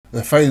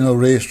The final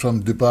race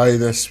from Dubai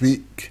this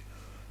week.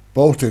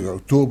 Baltic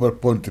October,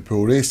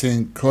 Pontypool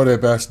Racing,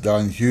 Corribus,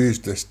 Dan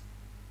Hughes,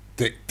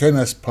 Dick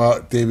Tennis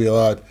Park, Davy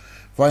Ladd,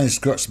 Flying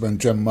Scotsman,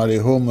 Jim Murray,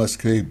 Homeless,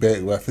 Craig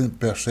Beckwith,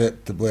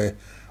 Imperceptibly,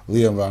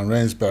 Liam Van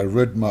Rensburg,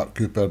 Rude, Mark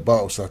Cooper,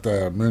 Battlestar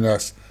Tayer,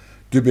 Munis,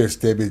 Dubious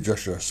Debbie,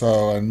 Joshua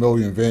Sutherland,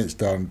 Million Vents,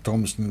 Darren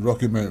Thompson,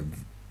 Rocky Mount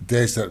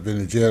Desert,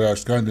 Vinigera,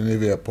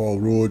 Scandinavia, Paul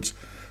Rhodes,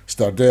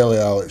 Stardelli,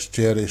 Alex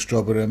Cherry,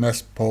 Strawberry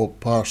Miss, Paul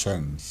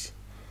Parsons.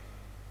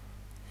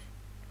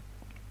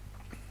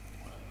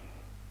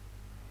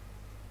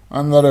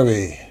 And they're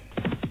away.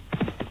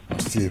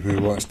 Let's see who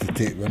wants to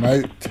take them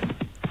out.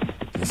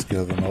 Just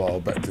give them a little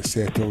bit to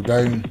settle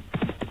down.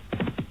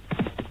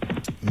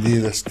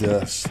 Nearest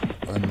to us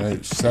on the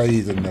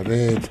outside in the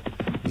red.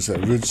 Is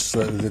it Rude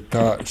slightly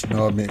detached?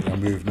 No, making a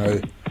move now.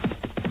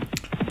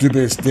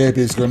 Dubious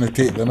Debbie's going to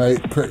take them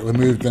out. Quickly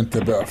moved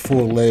into about a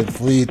 4-length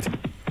lead.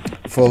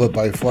 Followed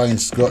by Flying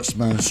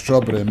Scotsman,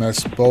 Strawberry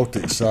Miss,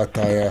 Baltic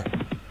Satire,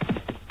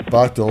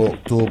 Battle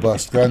October,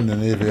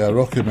 Scandinavia,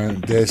 Rocky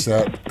Mountain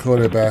Desert,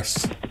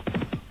 Corribus,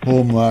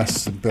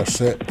 Homeless,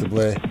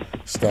 Imperceptibly,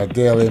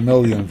 Stardelli,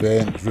 Million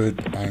Vent,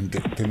 Rude and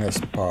Dick Tennis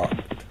Park.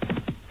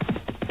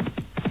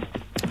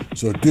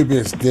 So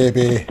Dubious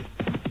Debbie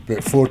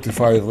about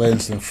 45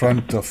 lengths in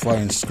front of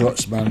Flying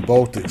Scotsman,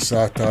 Baltic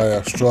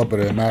Satire,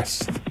 Strawberry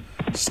Mist,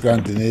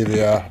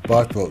 Scandinavia,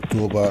 Battle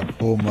October,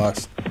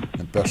 Homeless,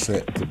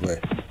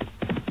 Imperceptibly.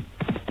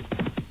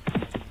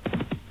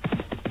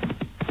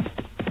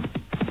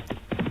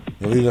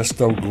 The leader's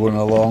still going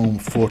along,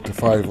 4 to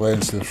 5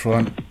 lengths in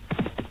front,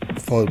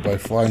 followed by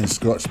Flying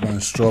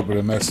Scotsman,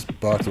 Strawberry Mist,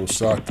 Battle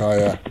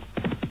Satire.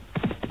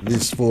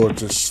 These four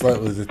just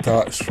slightly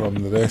detached from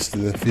the rest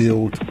of the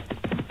field.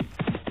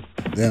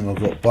 Then we've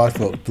got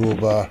Battle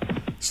October,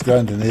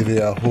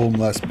 Scandinavia,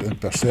 Homeless,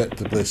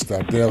 Imperceptibly,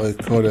 Stardelli,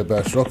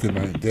 Corribus, Rocky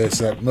Mountain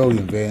Desert,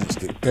 Million Vents,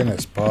 Dick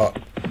Tennis Park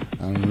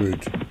and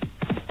Rude.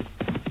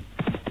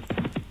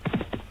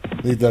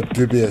 Leader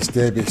Dubious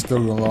Debbie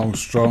still going along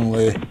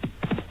strongly,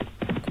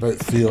 about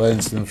 3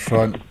 lengths in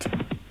front.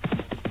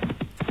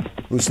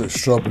 Looks like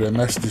Strawberry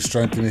Mist is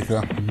trying to make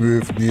a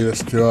move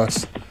nearest to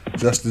us.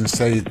 Just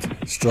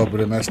inside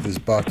Strawberry Mist is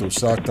Battle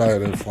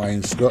Satire and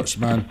Flying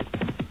Scotsman.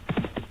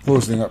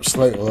 Closing up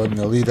slightly on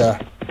the leader.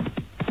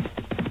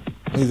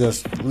 Leader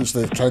looks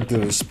like trying to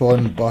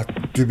respond,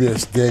 but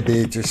Dubious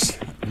Debbie just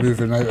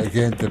moving out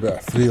again to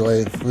about a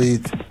 3-length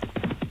lead.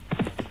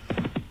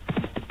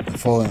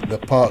 Following the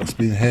park's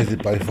being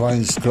headed by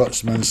Flying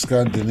Scotsman,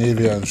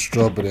 Scandinavia and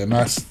Strawberry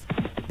Mist,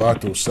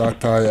 Battle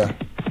Satire.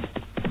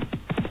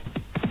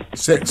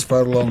 6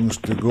 furlongs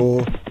to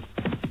go.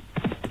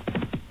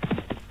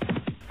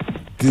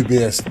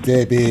 Dubious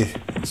Debbie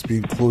has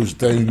been closed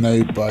down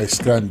now by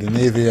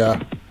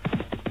Scandinavia.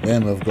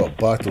 Then we've got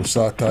Battle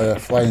Satire,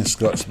 Flying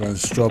Scotsman,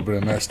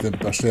 Strawberry Mist,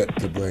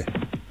 Imperceptibly.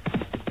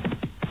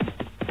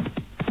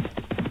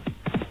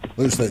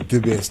 Looks like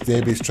Dubious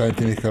Debbie's trying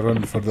to make a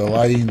run for the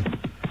line.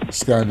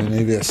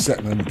 Scandinavia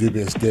sitting on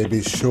Dubious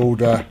Debbie's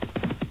shoulder.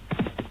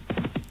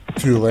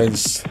 2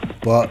 lengths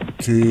back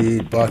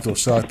to Battle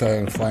Satire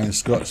and Flying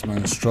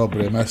Scotsman,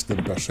 Strawberry Mist,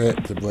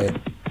 Imperceptibly.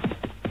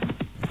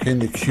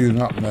 Kind of queuing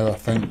up now, I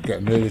think,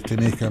 getting ready to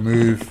make a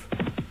move.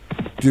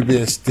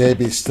 Dubious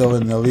Debbie still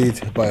in the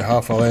lead by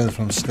half a length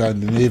from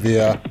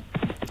Scandinavia.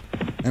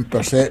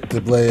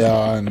 Imperceptibly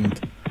and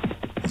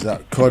is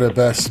that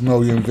Corribus,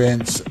 Million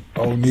Vents,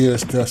 all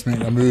nearest to us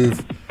making a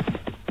move.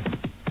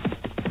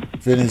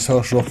 Vinny's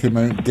horse Rocky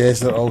Mountain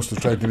Desert also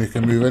trying to make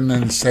a move. In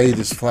inside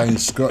is Flying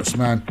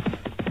Scotsman.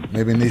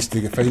 Maybe needs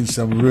to find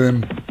some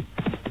room.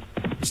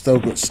 Still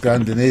got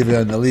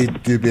Scandinavia in the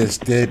lead. Dubious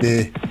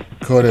Debbie,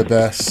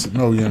 Corribus,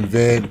 Million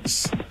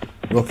Vents,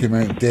 Rocky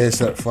Mountain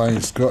Desert,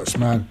 Flying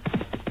Scotsman.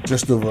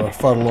 Just over a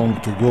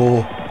furlong to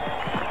go.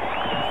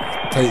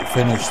 Tight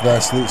finish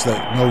this. Looks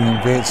like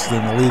Million Vents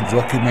in the lead.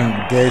 Rocky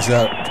Mountain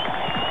Desert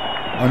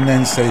on the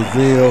inside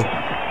rail.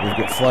 We've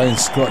got Flying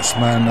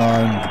Scotsman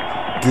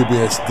and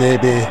Dubious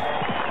Debbie.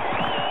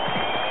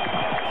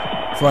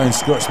 Flying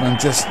Scotsman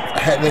just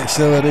hit the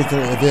accelerator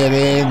at the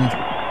very end.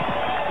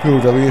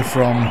 Pulled away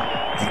from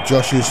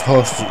Josh's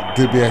horse,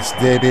 Dubious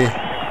Debbie.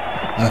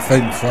 And I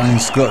think Flying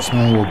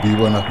Scotsman will be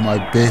one of my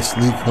best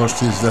league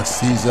horses this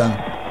season.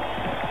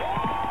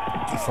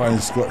 Flying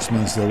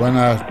Scotsman's the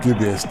winner,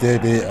 Dubious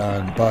Debbie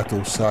and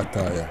Battle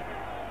Satire.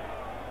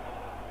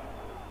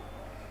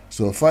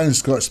 So Flying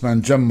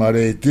Scotsman, Jim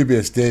Murray,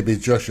 Dubious Debbie,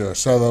 Joshua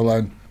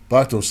Sutherland,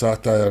 Battle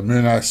Satire,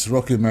 Munis,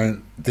 Rocky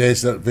Mount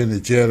Desert, Vinnie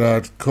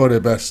Gerard,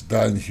 Corribus,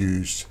 Dan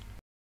Hughes.